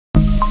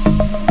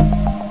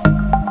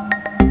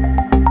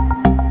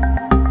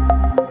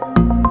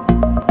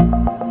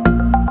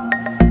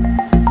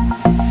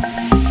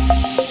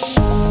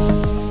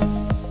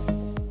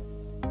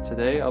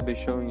be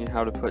showing you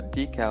how to put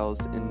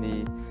decals in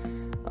the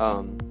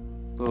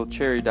little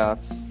cherry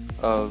dots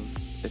of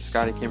a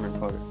Scotty Cameron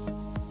putter.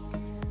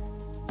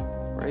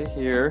 Right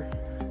here,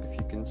 if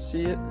you can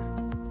see it,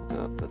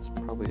 that's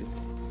probably,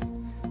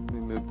 let me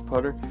move the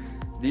putter.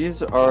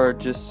 These are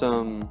just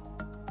some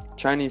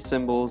Chinese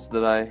symbols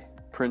that I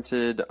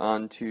printed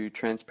onto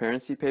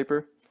transparency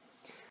paper.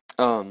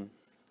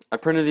 I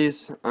printed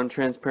these on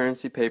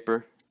transparency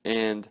paper,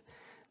 and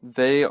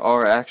they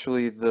are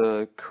actually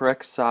the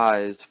correct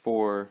size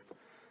for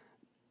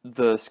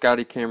the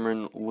Scotty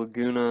Cameron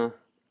Laguna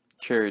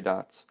cherry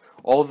dots.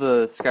 All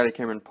the Scotty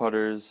Cameron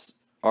putters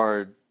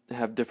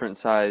have different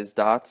size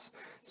dots,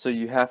 so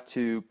you have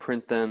to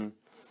print them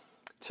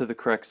to the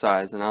correct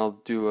size, and I'll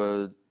do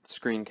a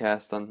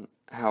screencast on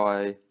how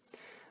I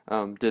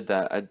did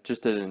that. I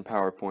just did it in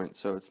PowerPoint,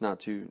 so it's not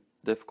too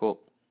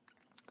difficult.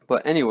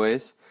 But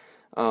anyways,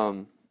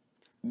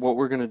 what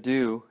we're going to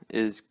do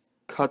is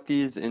cut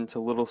these into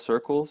little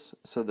circles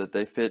so that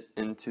they fit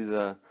into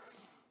the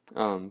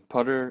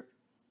putter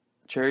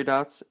cherry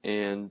dots,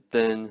 and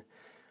then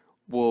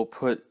we'll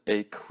put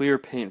a clear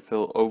paint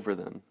fill over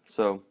them.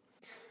 So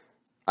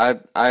I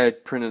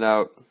had printed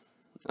out,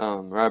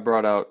 or I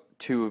brought out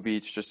 2 of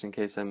each just in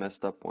case I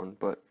messed up one,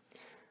 but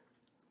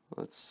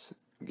let's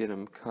get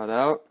them cut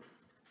out.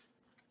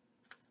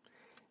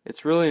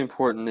 It's really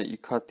important that you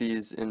cut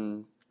these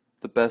in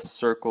the best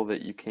circle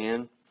that you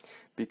can,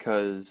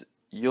 because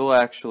you'll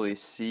actually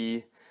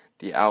see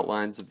the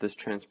outlines of this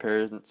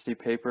transparency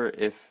paper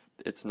if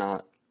it's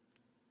not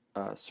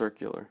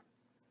circular.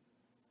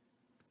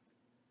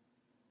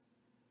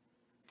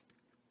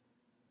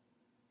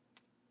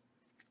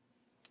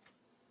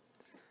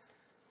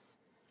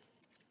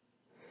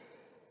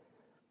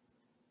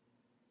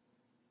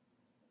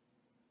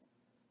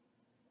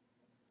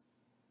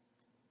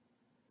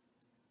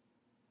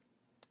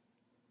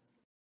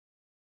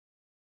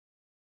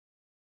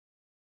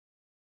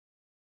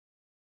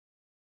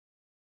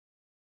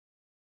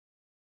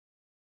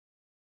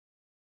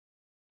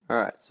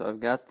 Alright, so I've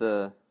got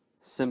the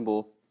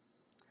symbol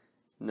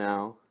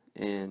now,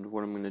 and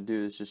what I'm going to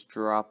do is just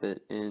drop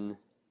it in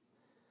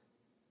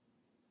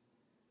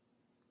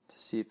to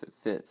see if it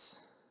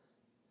fits.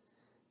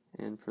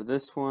 And for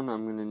this one,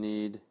 I'm going to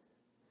need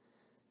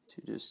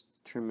to just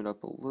trim it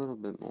up a little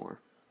bit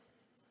more.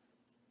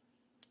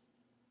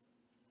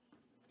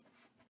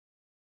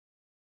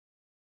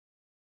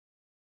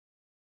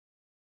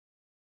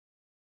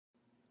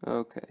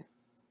 Okay.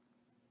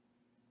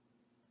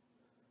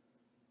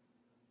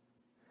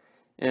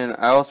 And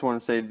I also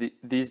want to say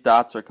these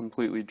dots are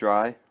completely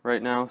dry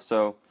right now,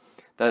 so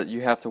that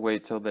you have to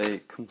wait till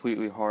they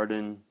completely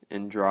harden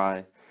and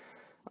dry.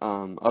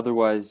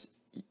 Otherwise,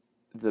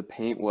 the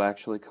paint will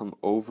actually come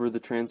over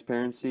the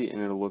transparency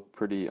and it'll look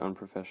pretty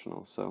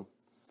unprofessional. So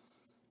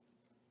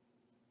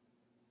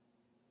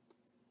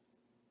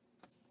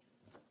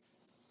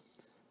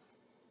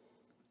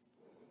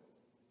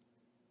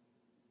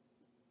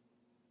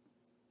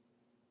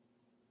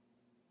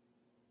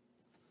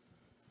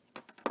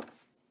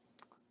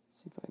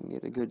see if I can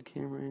get a good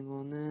camera angle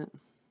on that.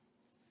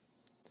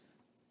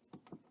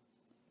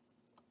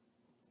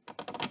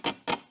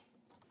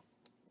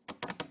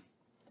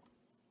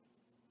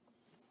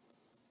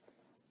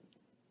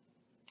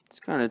 It's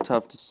kind of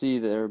tough to see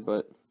there,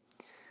 but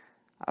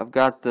I've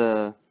got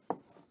the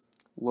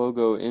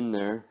logo in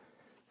there.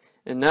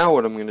 And now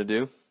what I'm going to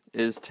do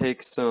is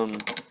take some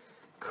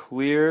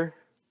clear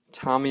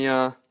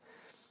Tamiya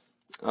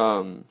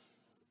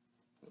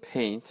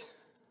paint.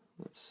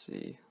 Let's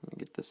see, let me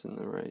get this in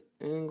the right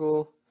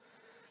angle.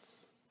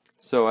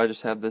 So I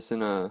just have this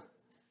in a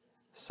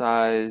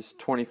size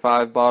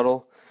 25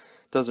 bottle.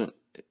 Doesn't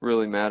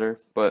really matter,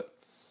 but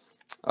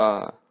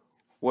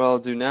what I'll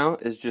do now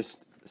is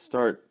just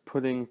start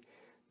putting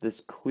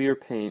this clear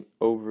paint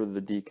over the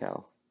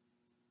decal.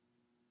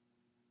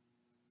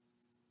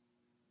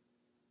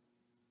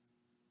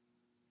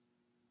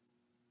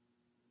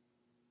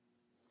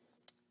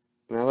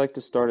 And I like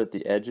to start at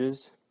the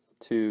edges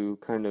to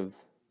kind of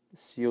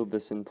seal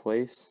this in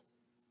place.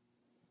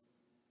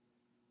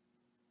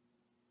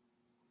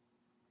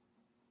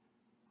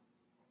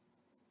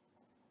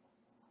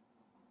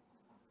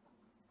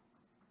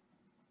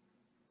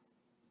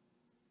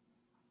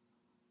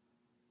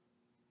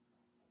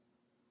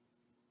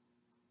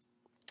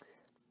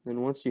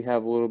 Then once you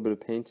have a little bit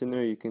of paint in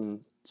there, you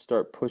can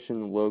start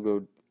pushing the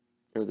logo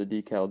or the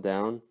decal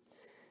down,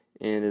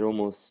 and it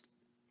almost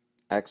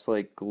acts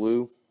like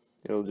glue.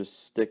 It'll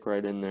just stick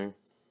right in there.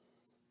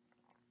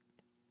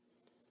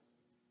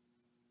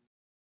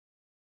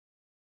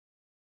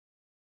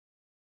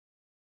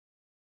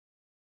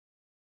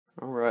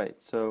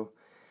 Alright, so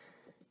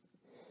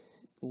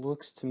it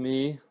looks to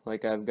me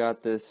like I've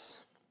got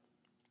this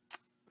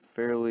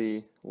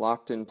fairly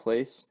locked in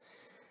place,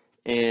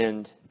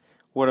 and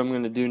what I'm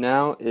going to do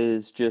now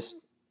is just,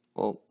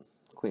 well,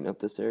 clean up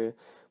this area,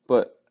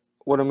 but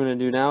what I'm going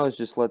to do now is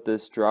just let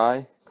this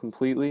dry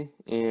completely,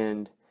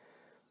 and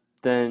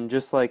then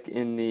just like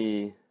in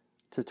the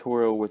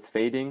tutorial with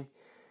fading,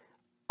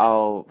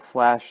 I'll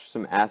flash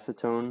some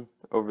acetone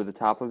over the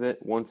top of it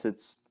once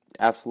it's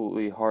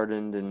absolutely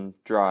hardened and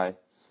dry,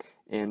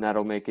 and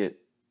that'll make it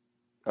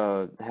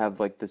have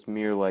like this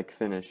mirror-like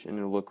finish, and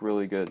it'll look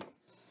really good.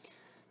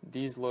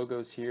 These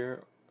logos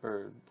here,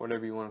 or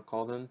whatever you want to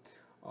call them,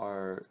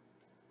 are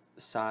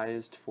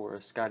sized for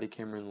a Scotty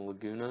Cameron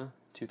Laguna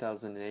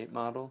 2008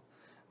 model.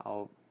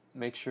 I'll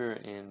make sure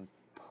and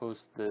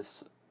post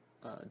this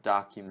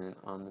document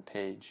on the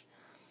page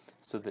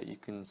so that you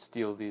can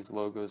steal these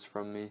logos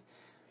from me.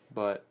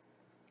 But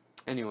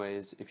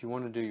anyways, if you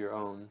want to do your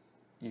own,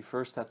 you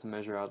first have to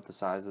measure out the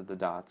size of the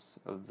dots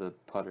of the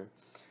putter.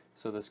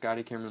 So the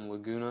Scotty Cameron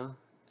Laguna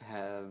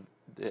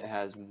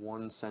has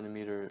 1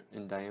 centimeter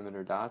in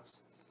diameter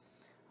dots.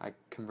 I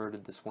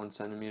converted this 1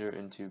 centimeter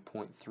into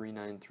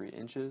 0.393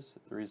 inches.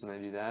 The reason I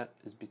do that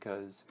is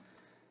because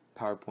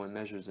PowerPoint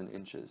measures in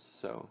inches,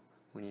 so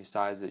when you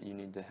size it, you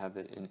need to have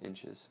it in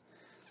inches.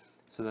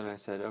 So then I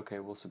said, okay,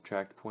 we'll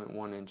subtract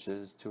 0.1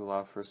 inches to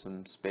allow for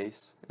some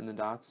space in the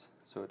dots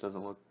so it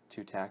doesn't look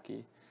too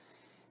tacky.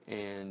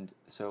 And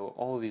so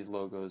all of these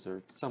logos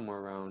are somewhere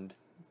around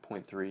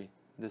 0.3.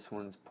 This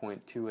one's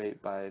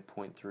 0.28 by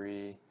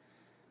 0.3.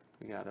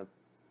 We got a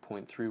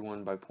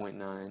 0.31 by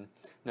 0.9.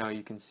 Now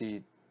you can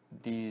see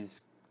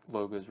these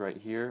logos right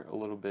here a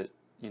little bit,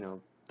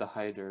 the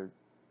height are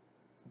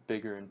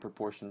bigger in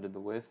proportion to the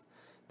width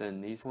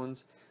than these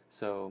ones.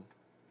 So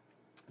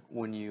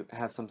when you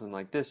have something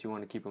like this, you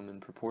want to keep them in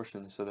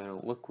proportion so they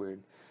don't look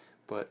weird.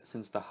 But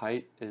since the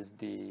height is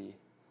the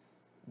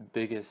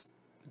biggest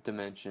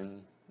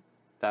dimension,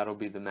 that'll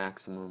be the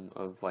maximum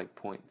of like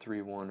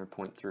 0.31 or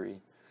 0.3.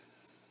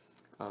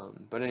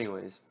 But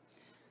anyways,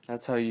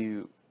 that's how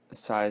you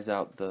size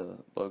out the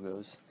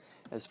logos.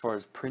 As far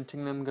as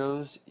printing them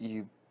goes,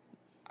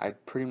 I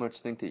pretty much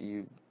think that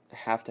you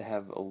have to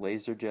have a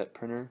LaserJet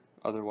printer.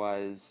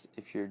 Otherwise,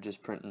 if you're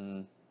just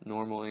printing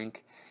normal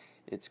ink,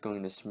 it's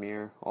going to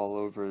smear all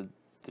over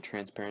the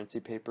transparency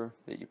paper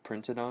that you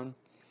printed on.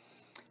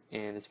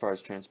 And as far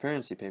as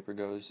transparency paper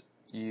goes,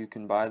 you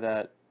can buy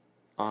that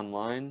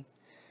online,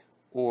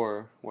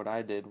 or what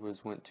I did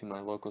was went to my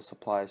local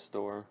supply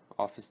store,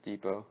 Office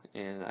Depot,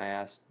 and I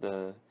asked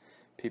the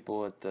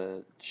people at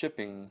the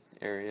shipping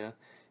area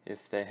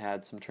if they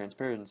had some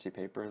transparency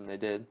paper, and they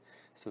did.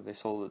 So they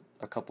sold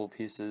a couple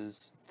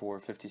pieces for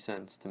 50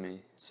 cents to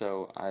me.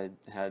 So I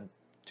had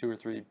 2 or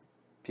 3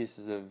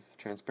 pieces of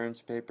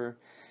transparency paper,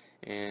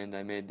 and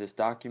I made this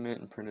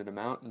document and printed them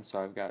out, and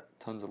so I've got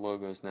tons of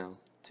logos now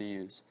to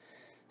use.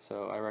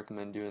 So I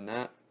recommend doing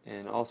that,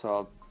 and also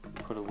I'll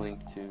put a link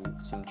to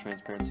some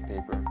transparency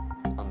paper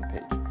on the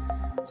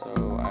page.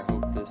 So I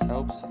hope this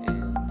helps,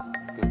 and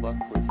good luck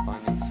with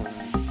finding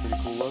some